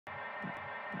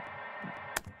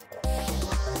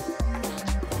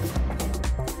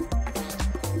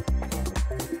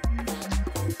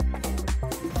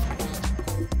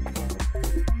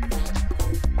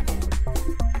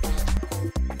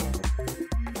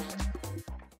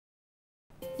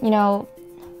You know,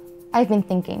 I've been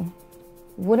thinking,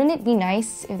 wouldn't it be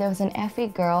nice if there was an FA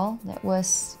girl that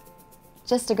was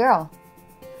just a girl?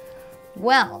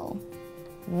 Well,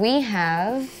 we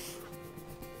have...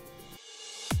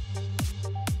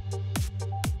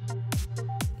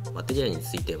マテリアに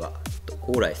ついては、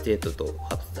高麗ステートと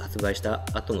発売した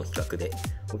後の企画で、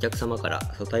お客様から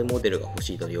素体モデルが欲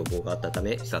しいとの要望があったた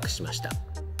め企画しました。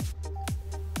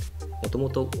もとも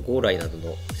と高麗など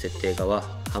の設定画は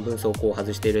半分走行を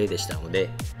外している絵でしたので、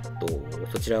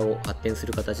そちらを発展す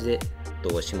る形で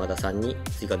島田さんに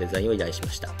追加デザインを依頼し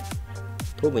ました。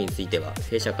頭部については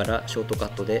弊社からショートカ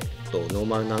ットでノー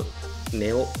マルな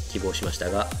目を希望しました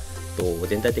が、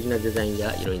全体的なデザイン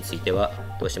や色については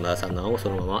島田さんの案をそ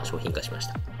のまま商品化しまし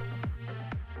た。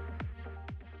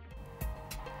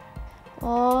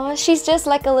Oh, she's just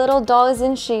like a little doll,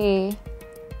 isn't she?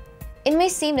 It may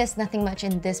seem there's nothing much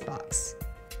in this box,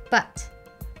 but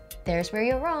there's where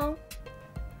you're wrong.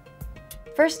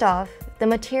 First off, the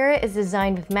Materia is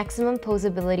designed with maximum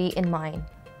posability in mind.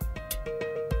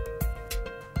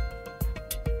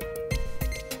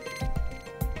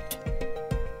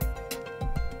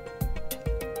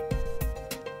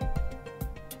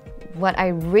 What I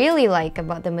really like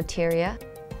about the Materia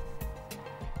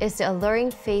is the alluring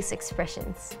face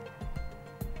expressions.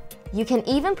 You can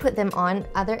even put them on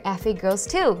other FA girls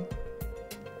too.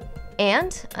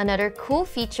 And another cool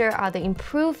feature are the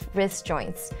improved wrist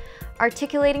joints.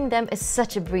 Articulating them is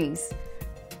such a breeze.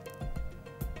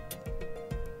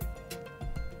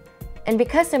 And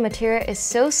because the Materia is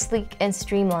so sleek and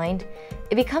streamlined,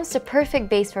 it becomes the perfect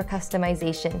base for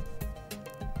customization.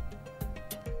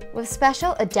 With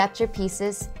special adapter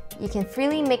pieces, you can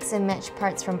freely mix and match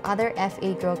parts from other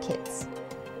FA girl kits.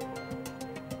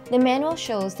 The manual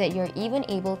shows that you're even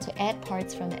able to add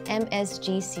parts from the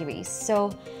MSG series,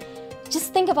 so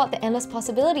just think about the endless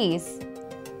possibilities.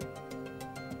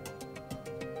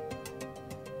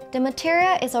 The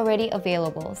Materia is already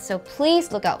available, so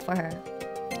please look out for her.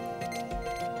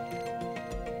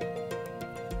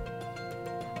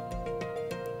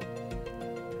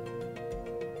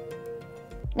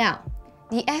 Now,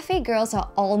 the FA girls are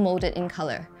all molded in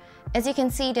color. As you can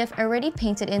see, they've already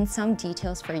painted in some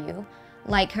details for you,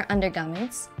 like her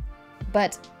undergarments.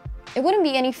 But it wouldn't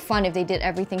be any fun if they did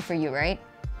everything for you, right?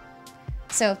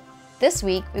 So this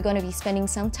week, we're going to be spending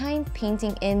some time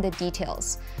painting in the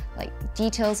details, like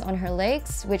details on her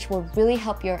legs, which will really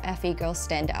help your FA girl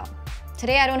stand out.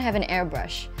 Today, I don't have an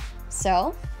airbrush,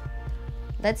 so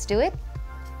let's do it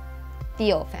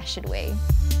the old-fashioned way.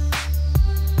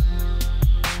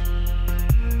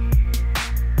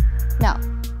 Now,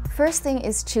 first thing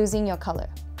is choosing your color.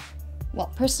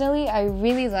 Well, personally, I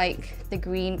really like the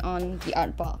green on the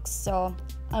art box, so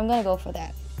I'm gonna go for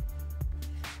that.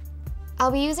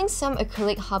 I'll be using some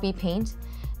acrylic hobby paint.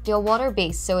 They're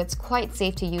water-based, so it's quite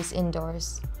safe to use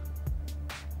indoors.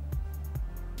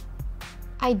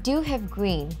 I do have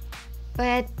green,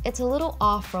 but it's a little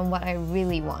off from what I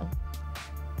really want.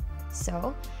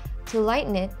 So, to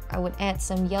lighten it, I would add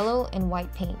some yellow and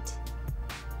white paint.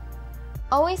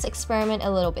 Always experiment a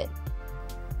little bit.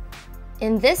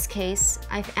 In this case,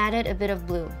 I've added a bit of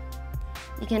blue.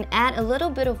 You can add a little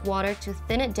bit of water to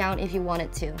thin it down if you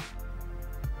wanted to.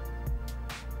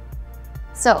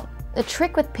 So, the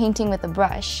trick with painting with a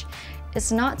brush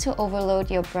is not to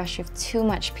overload your brush with too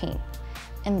much paint,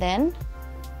 and then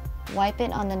wipe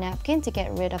it on the napkin to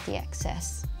get rid of the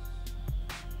excess.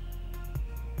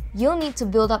 You'll need to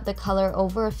build up the color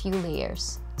over a few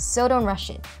layers, so don't rush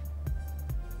it.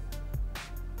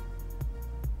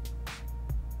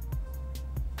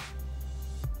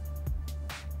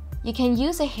 You can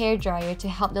use a hairdryer to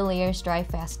help the layers dry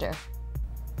faster.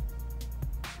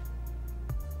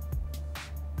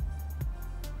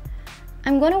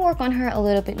 I'm going to work on her a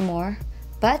little bit more,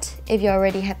 but if you're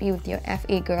already happy with your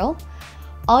FA girl,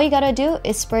 all you gotta do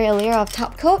is spray a layer of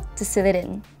top coat to seal it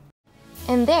in.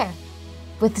 And there,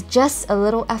 with just a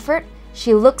little effort,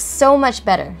 she looks so much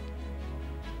better.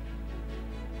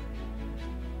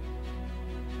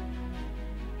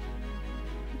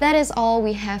 That is all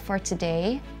we have for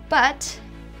today. But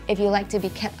if you'd like to be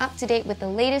kept up to date with the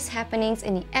latest happenings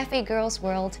in the FA Girls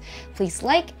world, please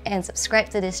like and subscribe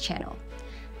to this channel.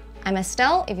 I'm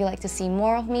Estelle. If you'd like to see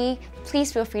more of me,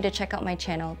 please feel free to check out my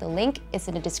channel. The link is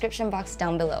in the description box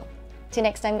down below. Till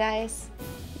next time, guys.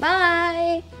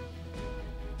 Bye!